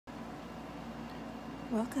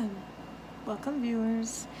Welcome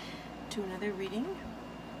viewers to another reading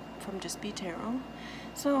from Just Be Tarot.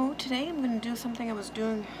 So today I'm going to do something I was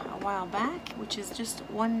doing a while back, which is just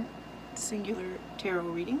one singular tarot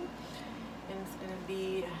reading, and it's going to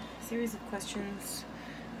be a series of questions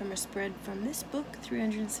from a spread from this book,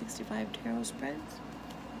 365 Tarot Spreads,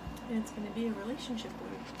 and it's going to be a relationship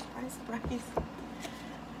one. Surprise, surprise.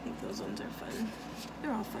 I think those ones are fun.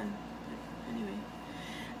 They're all fun, but anyway.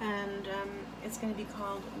 And it's going to be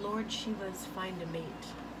called Lord Shiva's Find a Mate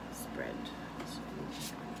spread.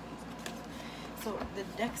 So the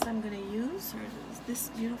decks I'm going to use are this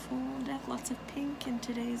beautiful deck, lots of pink in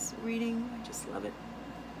today's reading. I just love it.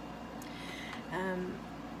 I'm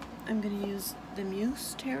going to use the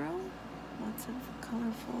Muse Tarot, lots of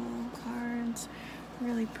colorful cards,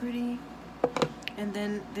 really pretty. And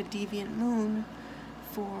then the Deviant Moon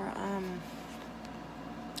for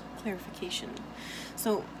clarification.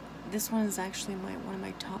 So this one is actually one of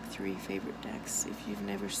my top 3 favorite decks. If you've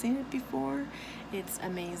never seen it before, it's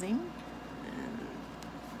amazing.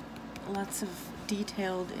 Lots of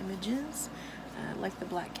detailed images, like the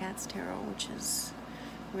Black Cat's Tarot, which is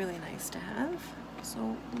really nice to have.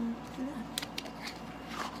 So we'll do that.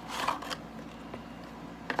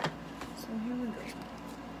 So here we go.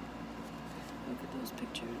 Look at those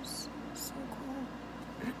pictures. So cool.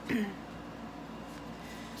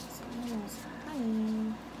 Hi,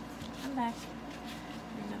 I'm back for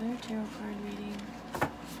another tarot card reading.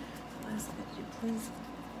 I'll ask that you please,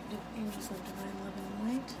 angels of divine love and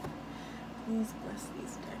light, please bless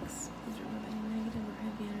these decks. Please remove any negative or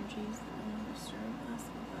heavy energies that will not disturb us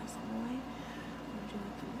and bless them away. Lord, you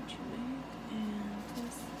look at what you made, and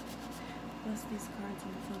please bless these cards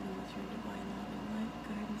and fill them with your divine love and light,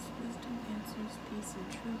 guidance, wisdom, answers, peace, and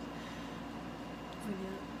truth for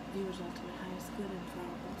the viewer's ultimate highest good and for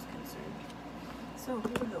all those concerned. So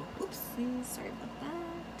here we go. Oopsie, sorry about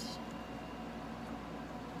that.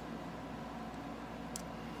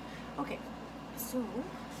 Okay, so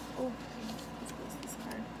let's close this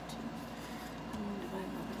card to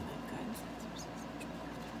divine love and light, guidance, answers.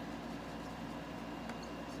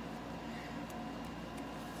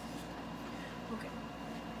 Okay,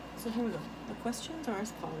 so here we go. The questions are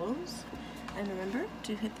as follows. And remember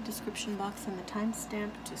to hit the description box and the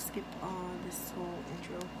timestamp to skip this whole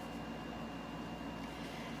intro.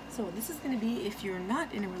 So this is going to be if you're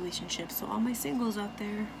not in a relationship. So all my singles out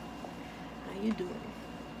there, how you doing?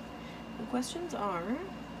 The questions are,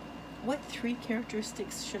 what 3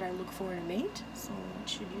 characteristics should I look for in a mate? So what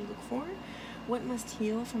should you look for? What must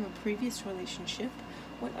heal from a previous relationship?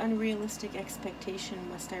 What unrealistic expectation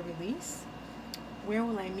must I release? Where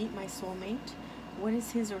will I meet my soulmate? What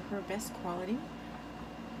is his or her best quality?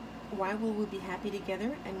 Why will we be happy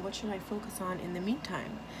together? And what should I focus on in the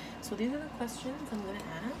meantime? So these are the questions I'm going to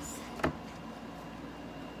ask.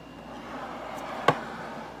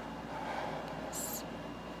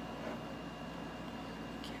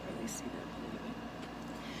 Can't really see that.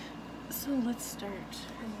 So let's start.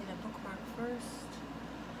 I need a bookmark first.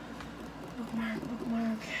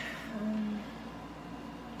 Bookmark.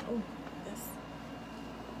 Oh, this.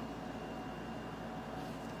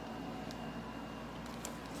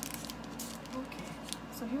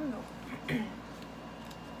 So here we go.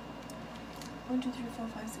 1, 2, 3, 4,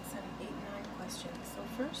 5, 6, 7, 8, 9 questions. So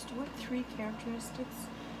first, what 3 characteristics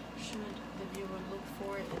should the viewer look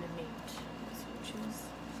for in a mate? So choose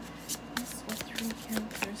this. What 3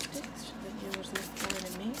 characteristics should the viewers look for in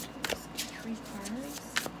a mate? Just 3 cards.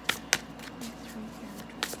 What 3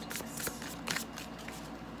 characteristics?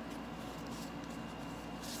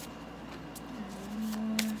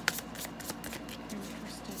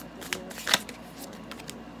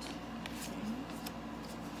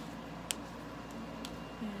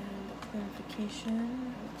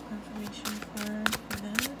 Confirmation card for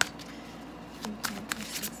that. 3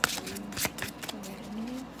 characteristics that you look for in a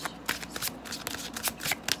mate.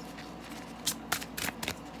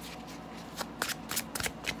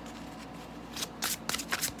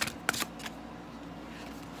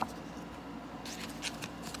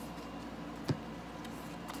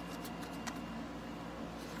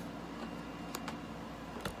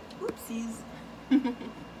 Oopsies.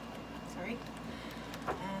 Sorry.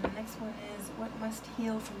 And the next one is, what must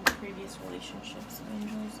heal from the previous relationships of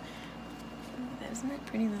angels? Isn't that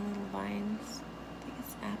pretty, the little vines? I think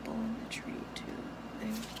it's apple in the tree too.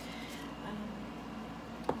 Anyway,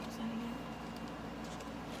 what was that again?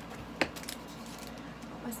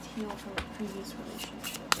 What must heal from a previous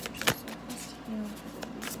relationship? Angels, what must heal from the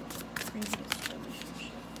previous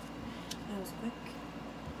relationship? That was quick.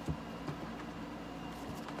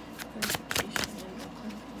 Clarification and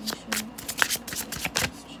confirmation.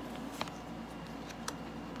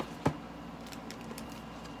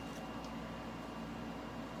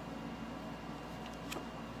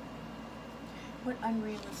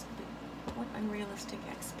 unrealistic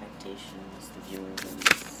expectations the viewer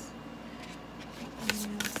release? What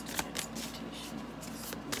unrealistic expectations the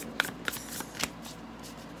viewer release?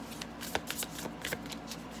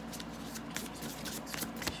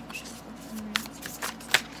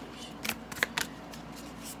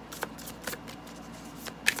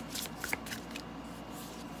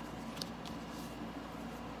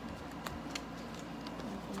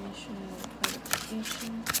 Information or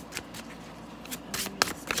clarification.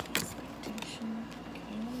 Unrealistic expectation.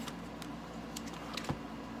 Okay.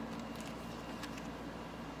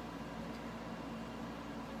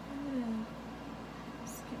 I'm gonna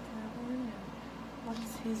skip that one. And what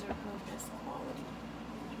is his or her best quality?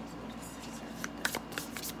 What is his or her best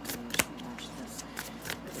quality? We should watch this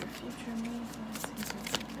for their future mate. What is his or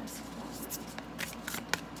her best quality?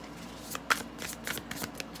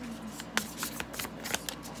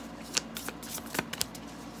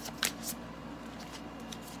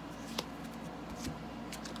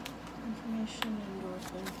 Information and or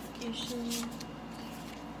clarification.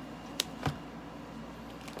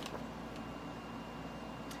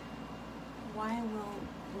 Why will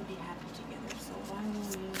we be happy together? So why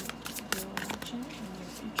will you be watching and your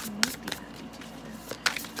future mate be happy together?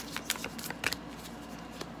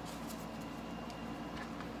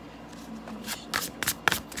 Information and or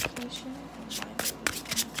clarification and why they will be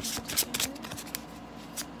happy together.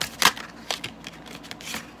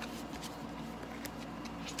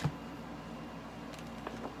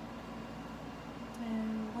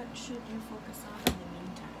 And what should you focus on in the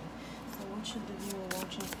meantime? So what should the viewer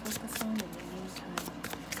watching focus on in the meantime?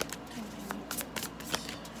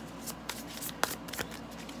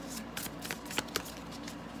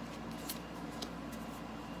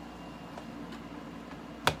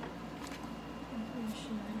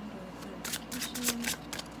 Information and or clarification.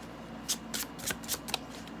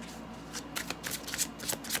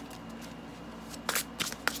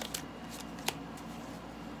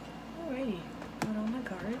 Alrighty, put on the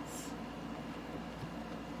cards.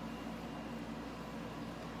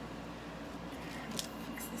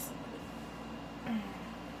 Fix this a bit.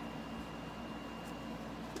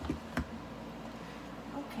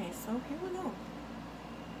 Okay, so here we go.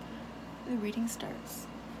 The reading starts.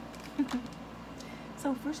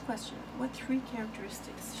 So first question, what 3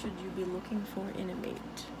 characteristics should you be looking for in a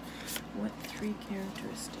mate? What 3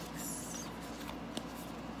 characteristics?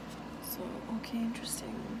 So, okay,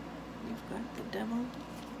 interesting. You've got the Devil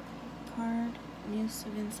card, Muse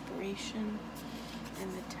of Inspiration,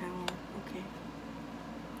 and the Tower. Okay.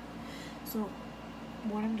 So,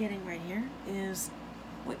 what I'm getting right here is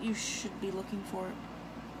what you should be looking for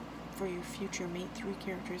your future mate. 3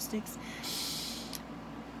 characteristics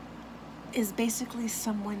is basically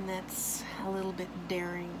someone that's a little bit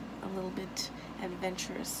daring, a little bit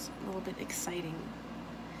adventurous, a little bit exciting.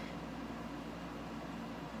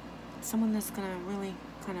 Someone that's gonna really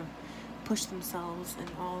kind of push themselves in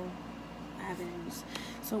all avenues.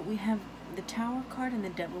 So we have the Tower card and the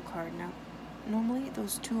Devil card. Now, normally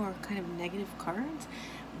those two are kind of negative cards,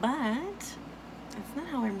 but that's not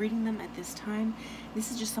how I'm reading them at this time.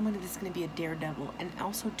 This is just someone that's going to be a daredevil, and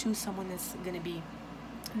also too someone that's going to be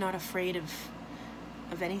not afraid of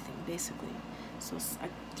anything, basically. So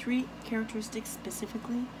 3 characteristics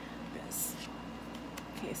specifically. Yes.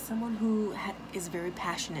 Okay, someone who is very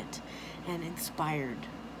passionate and inspired.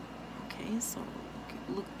 Okay, so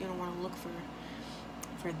look, you don't want to look for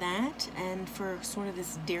that, and for sort of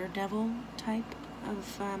this daredevil type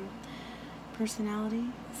of personality.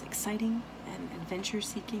 It's exciting and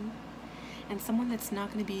adventure-seeking, and someone that's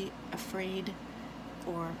not going to be afraid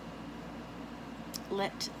or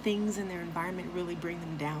let things in their environment really bring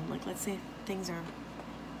them down. Like, let's say things are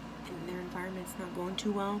in their environment's not going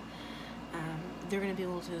too well, they're going to be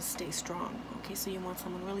able to stay strong. Okay, so you want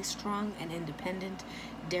someone really strong and independent,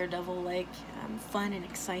 daredevil-like, fun and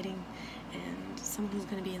exciting, and someone who's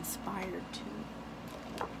going to be inspired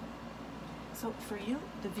too. So for you,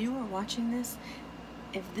 the viewer watching this,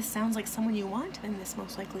 if this sounds like someone you want, then this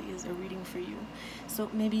most likely is a reading for you. So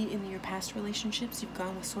maybe in your past relationships, you've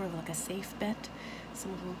gone with sort of like a safe bet,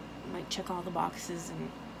 someone who might check all the boxes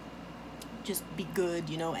and just be good,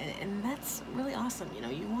 you know, and that's really awesome. You know,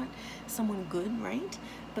 you want someone good, right?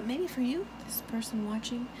 But maybe for you, this person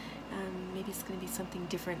watching, maybe it's going to be something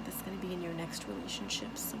different that's going to be in your next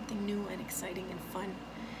relationship, something new and exciting and fun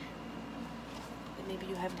that maybe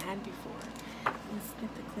you haven't had before. Let's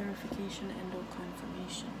get the clarification and or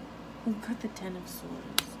confirmation. We've got the 10 of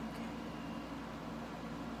Swords.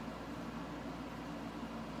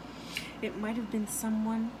 Okay. It might have been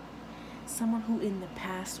someone who in the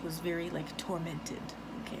past was very like tormented,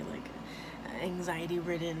 okay, like anxiety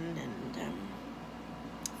ridden and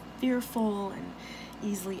fearful and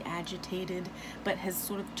easily agitated, but has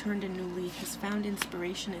sort of turned a new leaf, has found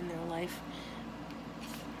inspiration in their life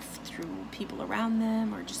through people around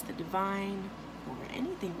them or just the divine or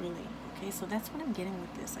anything really. Okay, so that's what I'm getting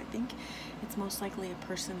with this. I think it's most likely a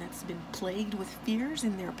person that's been plagued with fears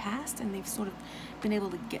in their past, and they've sort of been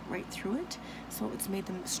able to get right through it. So it's made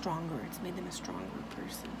them stronger. It's made them a stronger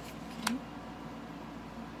person. Okay.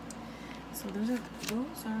 So those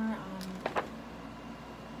are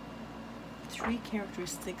 3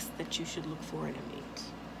 characteristics that you should look for in a mate.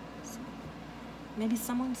 So maybe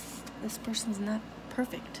this person's not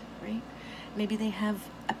perfect, right? Maybe they have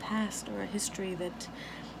a past or a history that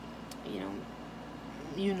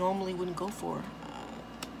you normally wouldn't go for.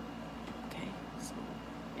 Okay, so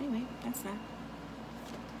anyway, that's that.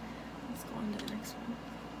 Let's go on to the next one.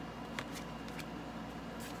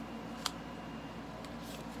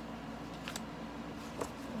 So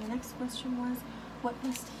the next question was, what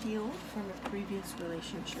must heal from a previous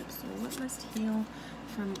relationship? So what must heal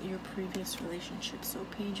from your previous relationship? So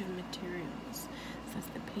page of materials. So that's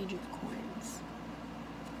the page of coins.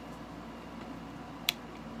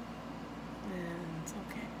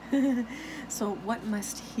 Okay. So what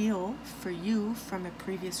must heal for you from a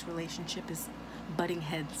previous relationship is butting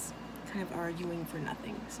heads, kind of arguing for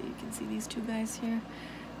nothing. So you can see these 2 guys here,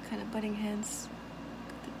 kind of butting heads,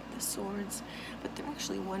 the swords, but they're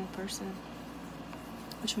actually one person,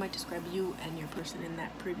 which might describe you and your person in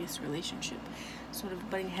that previous relationship. Sort of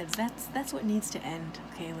butting heads. That's what needs to end.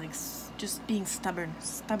 Okay, like just being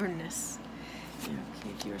stubbornness. Okay,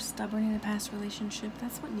 if you're stubborn in a past relationship,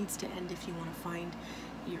 that's what needs to end if you want to find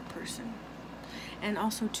your person. And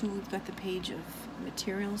also too, we've got the page of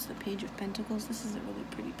materials, the page of pentacles. This is a really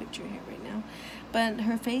pretty picture here right now, but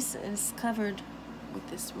her face is covered with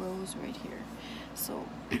this rose right here. So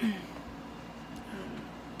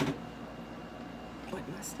what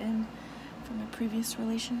must end from a previous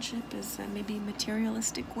relationship is maybe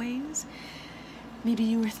materialistic ways. Maybe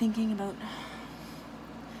you were thinking about,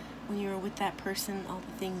 when you were with that person, all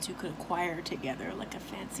the things you could acquire together, like a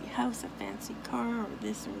fancy house, a fancy car, or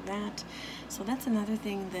this or that. So that's another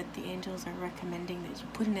thing that the angels are recommending that you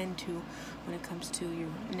put an end to when it comes to your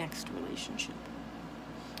next relationship.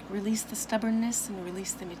 Release the stubbornness and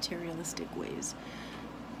release the materialistic ways.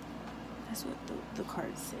 That's what the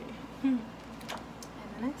cards say. And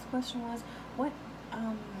the next question was, what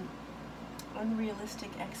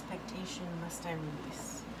unrealistic expectation must I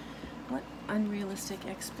release? What unrealistic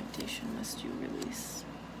expectation must you release?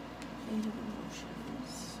 8 of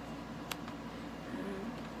emotions.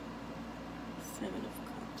 7 of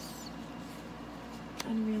cups.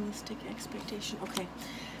 Unrealistic expectation. Okay.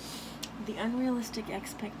 The unrealistic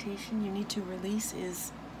expectation you need to release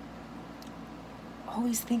is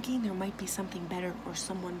always thinking there might be something better or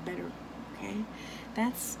someone better. Okay?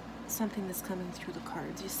 That's something that's coming through the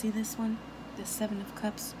cards. You see this one? The 7 of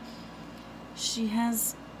cups. She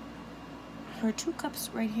has her 2 cups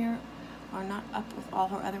right here are not up with all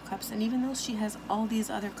her other cups, and even though she has all these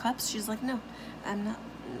other cups, she's like, no, I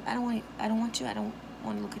don't want you, I don't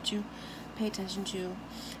want to look at you, pay attention to you.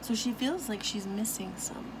 So she feels like she's missing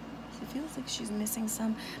some. She feels like she's missing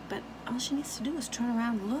some, but all she needs to do is turn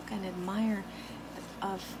around, look, and admire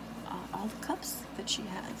of all the cups that she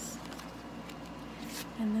has.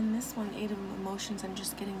 And then this one, 8 of emotions, I'm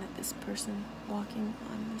just getting that this person walking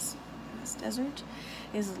on this desert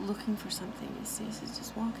is looking for something. You see, she's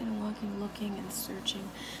just walking and walking, looking and searching.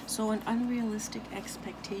 So an unrealistic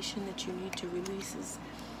expectation that you need to release is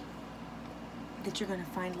that you're going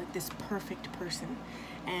to find like this perfect person,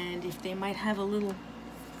 and if they might have it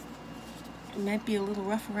might be a little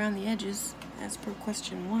rough around the edges, as per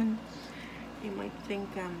question 1, you might think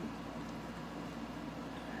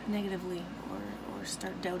negatively or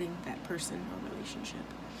start doubting that person or relationship.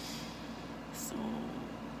 So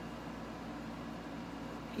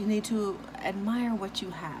you need to admire what you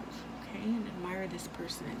have, okay, and admire this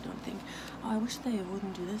person, and don't think, oh, I wish they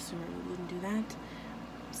wouldn't do this or wouldn't do that,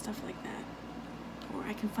 stuff like that, or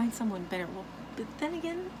I can find someone better. Well, but then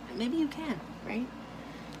again, maybe you can, right?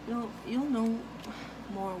 You'll know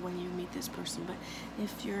more when you meet this person. But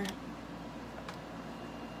if you're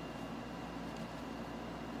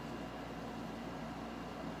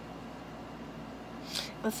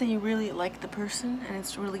let's say you really like the person and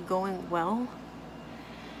it's really going well,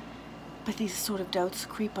 but these sort of doubts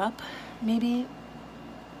creep up, maybe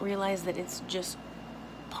realize that it's just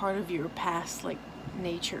part of your past, like,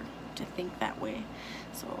 nature to think that way.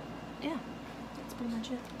 So yeah, that's pretty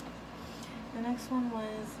much it. The next one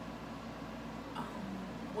was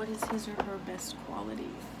what is his or her best qualities?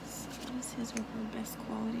 What is his or her best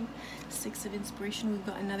quality? 6 of inspiration. We've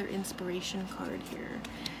got another inspiration card here.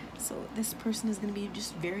 So this person is going to be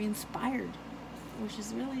just very inspired, which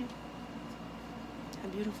is really a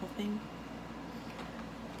beautiful thing.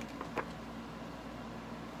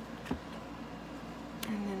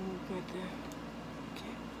 And then we've got the,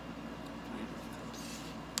 okay, 5 of Cups.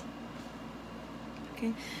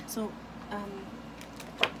 Okay, so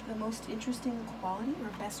the most interesting quality or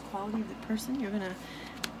best quality of the person you're going to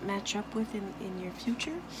match up with in your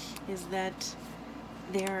future is that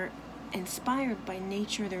they're inspired by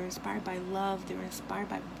nature, they're inspired by love, they're inspired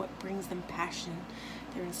by what brings them passion,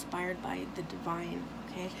 they're inspired by the divine,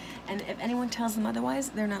 okay? And if anyone tells them otherwise,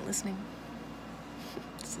 they're not listening.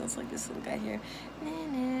 So it's like this little guy here, nah,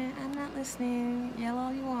 I'm not listening, yell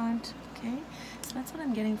all you want, okay? So that's what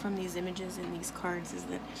I'm getting from these images and these cards, is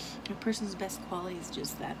that a person's best quality is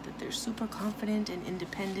just that they're super confident and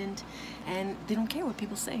independent, and they don't care what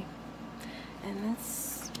people say. And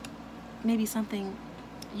that's maybe something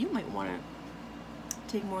you might want to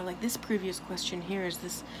take more. Like this previous question here is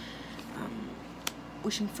this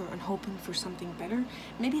wishing for and hoping for something better.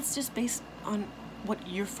 Maybe it's just based on what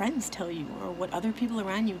your friends tell you or what other people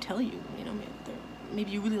around you tell you. You know,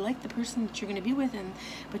 maybe you really like the person that you're going to be with,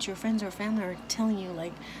 but your friends or family are telling you,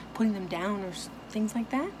 like, putting them down or things like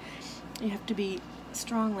that. You have to be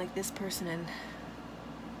strong like this person and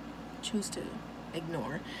choose to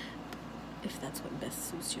ignore if that's what best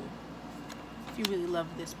suits you. If you really love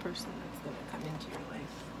this person that's going to come into your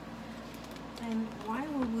life. And why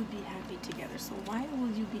will we be happy together? So why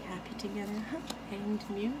will you be happy together? Hanged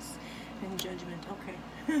Muse and Judgment.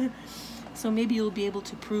 Okay. So maybe you'll be able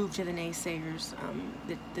to prove to the naysayers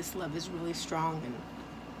that this love is really strong. And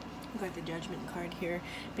you've got the Judgment card here.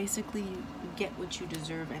 Basically, you get what you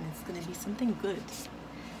deserve, and it's going to be something good.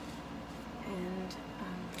 And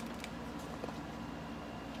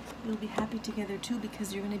you'll be happy together too,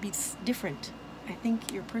 because you're going to be different. I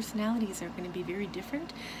think your personalities are going to be very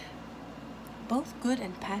different. Both good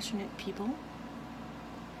and passionate people,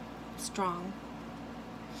 strong.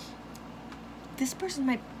 This person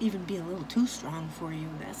might even be a little too strong for you.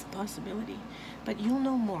 That's a possibility. But you'll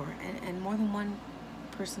know more, and more than one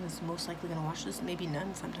person is most likely going to watch this. Maybe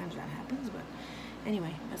none. Sometimes that happens. But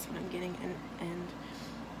anyway, that's what I'm getting. And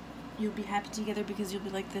you'll be happy together because you'll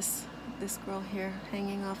be like this girl here,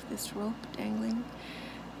 hanging off this rope, dangling,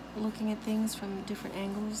 looking at things from different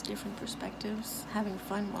angles, different perspectives, having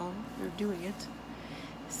fun while you're doing it.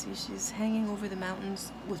 See, she's hanging over the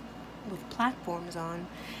mountains with platforms on,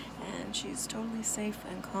 and she's totally safe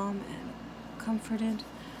and calm and comforted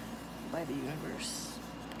by the universe.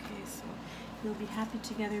 Okay, so you'll be happy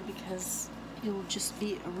together because you'll just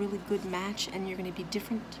be a really good match, and you're going to be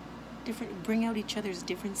different, bring out each other's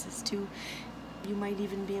differences too. You might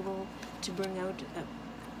even be able to bring out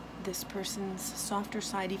this person's softer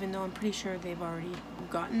side, even though I'm pretty sure they've already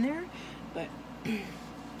gotten there, but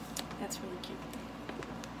that's really cute.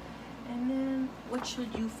 And then, what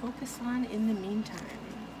should you focus on in the meantime?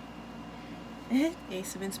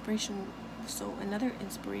 Ace of Inspiration. So another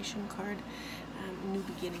inspiration card, new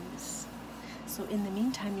beginnings. So in the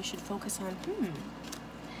meantime, you should focus on,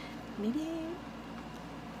 maybe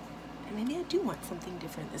I do want something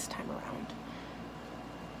different this time around.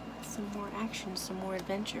 Some more action, some more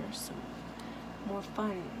adventure, some more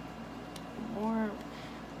fun, more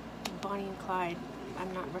Bonnie and Clyde.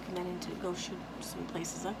 I'm not recommending to go shoot some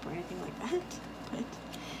places up or anything like that, but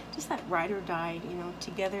just that ride or die, you know,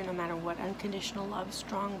 together no matter what, unconditional love,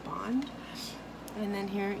 strong bond. And then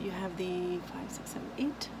here you have the 5, 6, 7,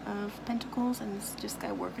 8 of Pentacles, and it's just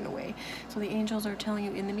guy working away. So the angels are telling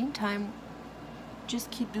you, in the meantime, just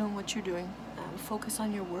keep doing what you're doing. Focus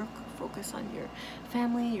on your work, focus on your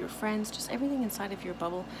family, your friends, just everything inside of your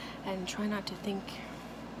bubble, and try not to think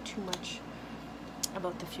too much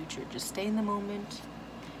about the future. Just stay in the moment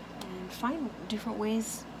and find different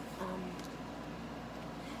ways,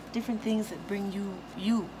 different things that bring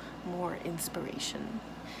you more inspiration.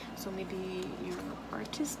 So maybe you're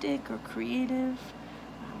artistic or creative,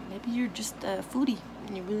 maybe you're just a foodie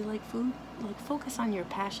and you really like food. Like, focus on your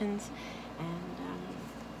passions, and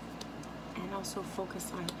also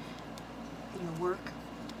focus on your work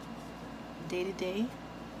day to day,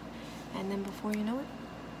 and then before you know it,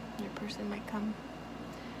 your person might come.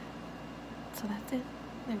 So that's it.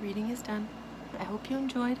 The reading is done. I hope you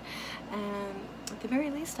enjoyed, and at the very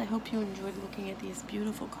least, I hope you enjoyed looking at these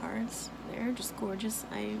beautiful cards. They're just gorgeous.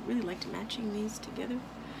 I really liked matching these together.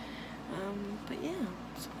 But yeah,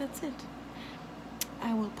 so that's it.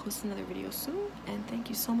 I will post another video soon, and thank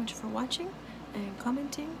you so much for watching and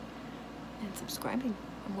commenting and subscribing,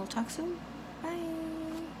 and we'll talk soon. Bye.